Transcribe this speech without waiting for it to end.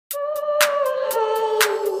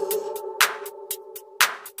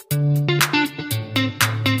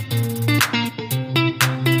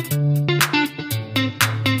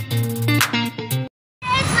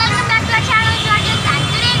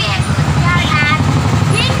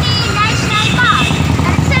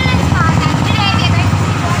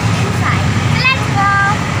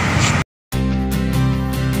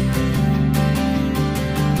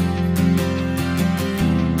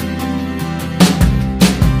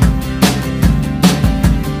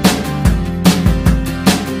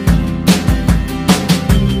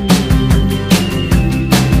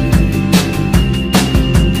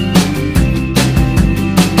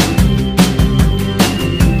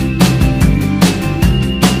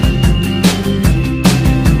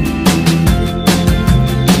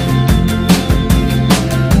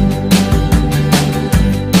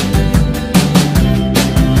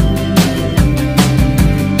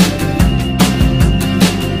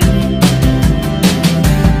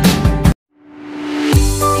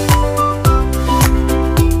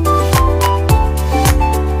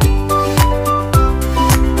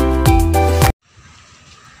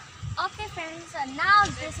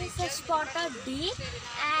a spotted deer,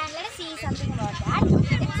 and let us see something about that.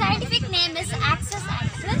 Its scientific name is Axis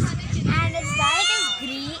axis, and its diet is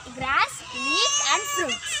grass, leaves, and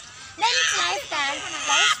fruits. Then its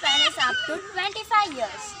lifespan is up to 25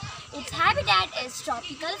 years. Its habitat is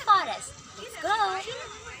tropical forest. Let's go!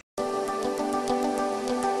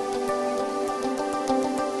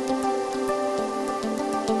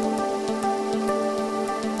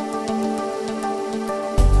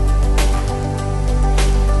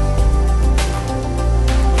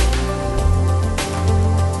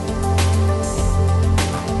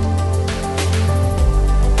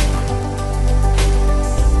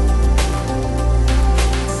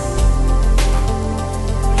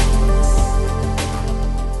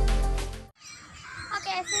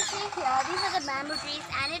 These are the bamboo trees,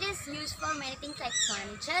 and it is used for many things like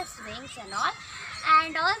furniture, swings and all.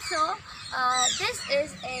 And also this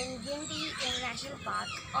is in Guindy National Park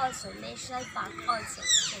also, National Park also.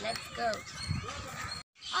 So let's go.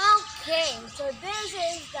 Okay, so this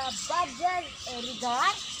is the Budger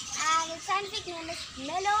Rigar, and its scientific name is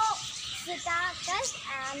Melocitatus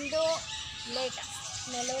undulatus.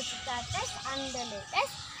 Melocitatus undulatus,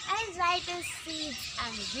 and its diet is seeds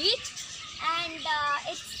and wheat. And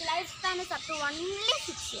its lifespan is up to only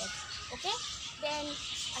 6 years. Okay, then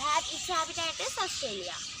its habitat is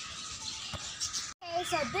Australia. Okay,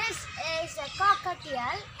 so this is a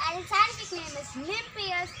cockatiel, and its scientific name is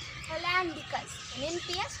Nymphaeus hollandicus.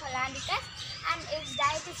 Nymphaeus hollandicus, and its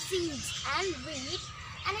diet is seeds and wheat,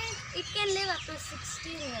 and it can live up to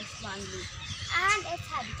 16 years only. And its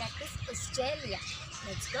habitat is Australia.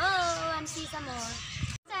 Let's go and see some more.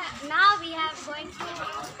 Now we are going to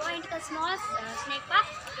go into the small snake park.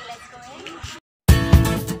 Okay, let's go in.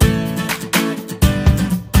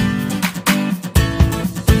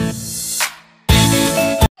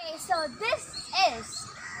 Okay, so this is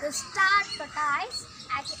the star tortoise,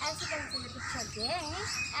 as you can see in the picture there,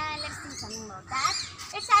 and let's see something about that.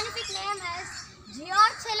 Its scientific name is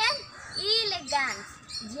Georchelin elegans.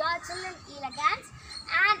 Georchelin elegans,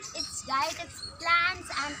 and its diet is plants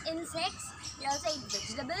and insects. It also eats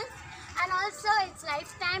vegetables, and also its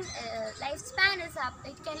lifespan is up.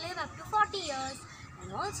 It can live up to 40 years,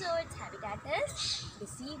 and also its habitat is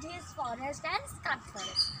deciduous forest and scrub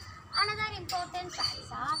forest. Another important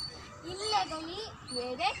facts are illegally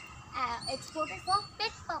traded, exported for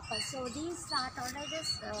pet purpose. So these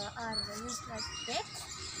tortoises are used as pets,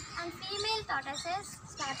 and female tortoises,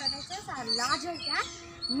 star tortoises, are larger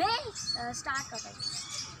than male star tortoises.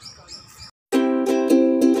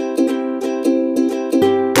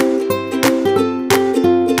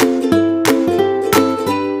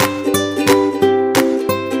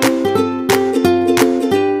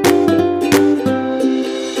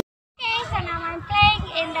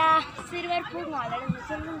 That is the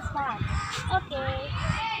children's park. Okay.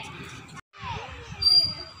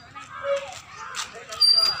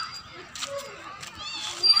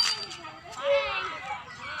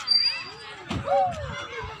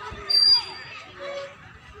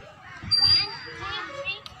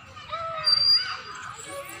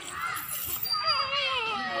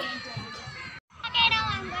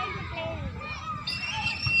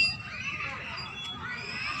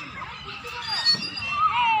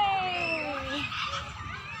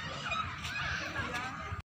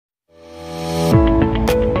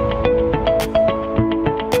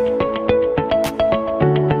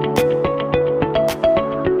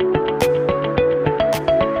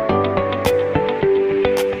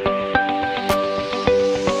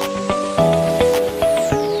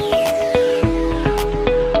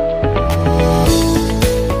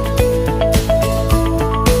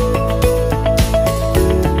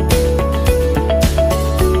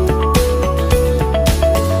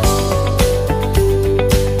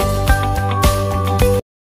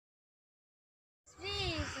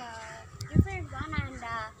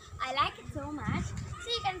 I like it so much. So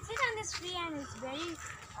you can sit on this tree, and it's very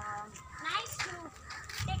nice to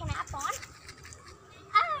take a nap on.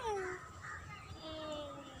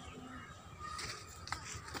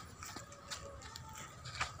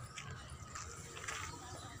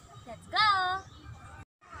 Let's go.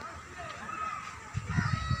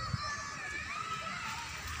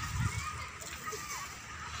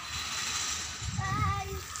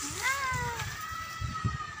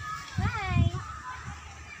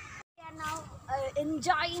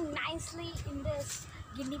 Enjoying nicely in this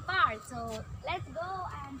Guindy Park. So let's go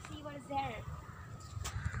and see what is there.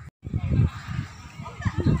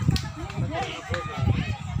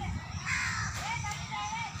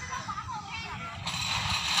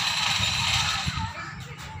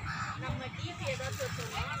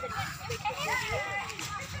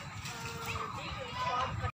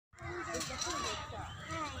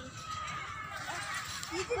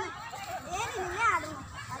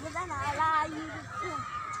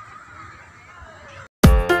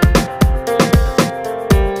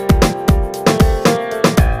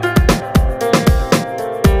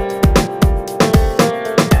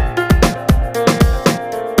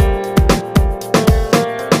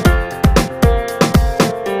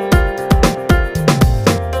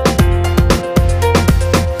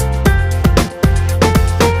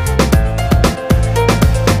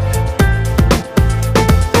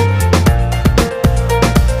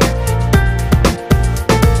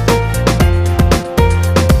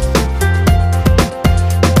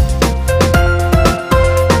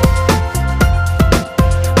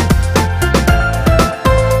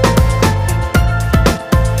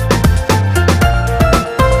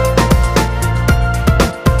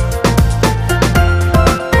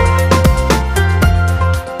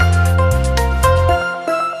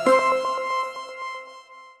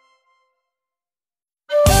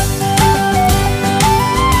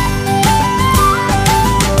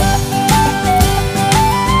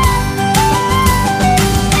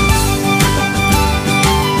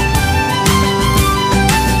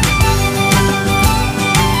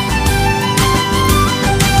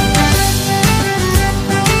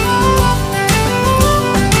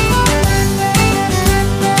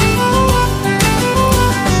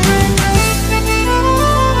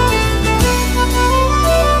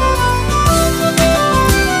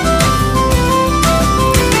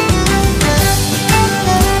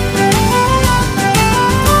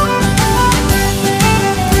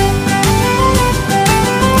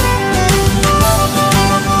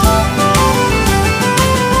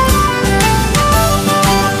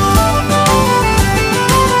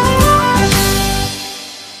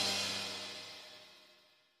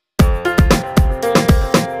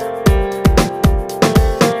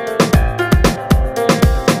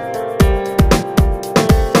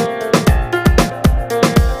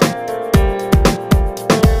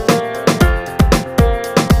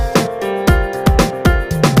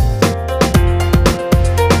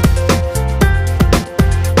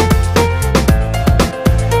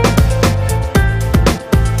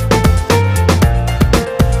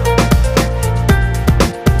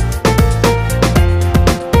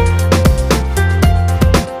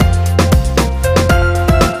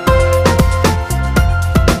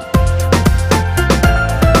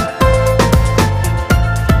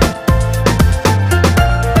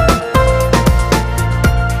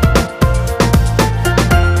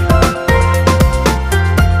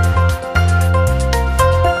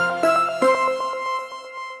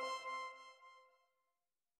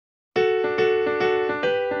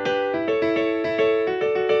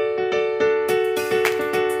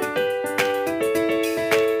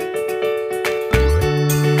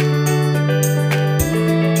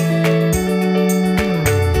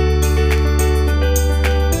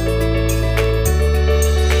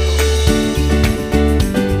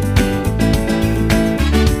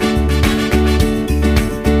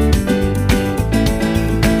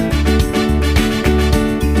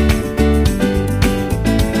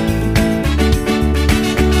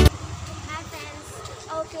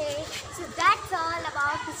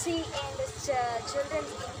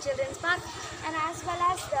 children's park, and as well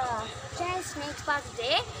as the Chennai Snakes Park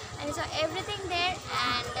today. And you saw everything there,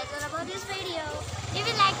 and that's all about this video. If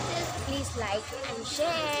you like this, please like and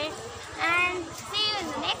share, and see you in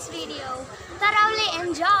the next video. Thoroughly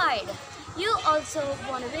enjoyed. You also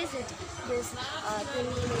want to visit this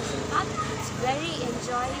Guindy National Park. It's very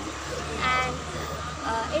enjoying, and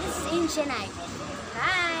it is in Chennai.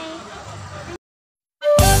 Bye.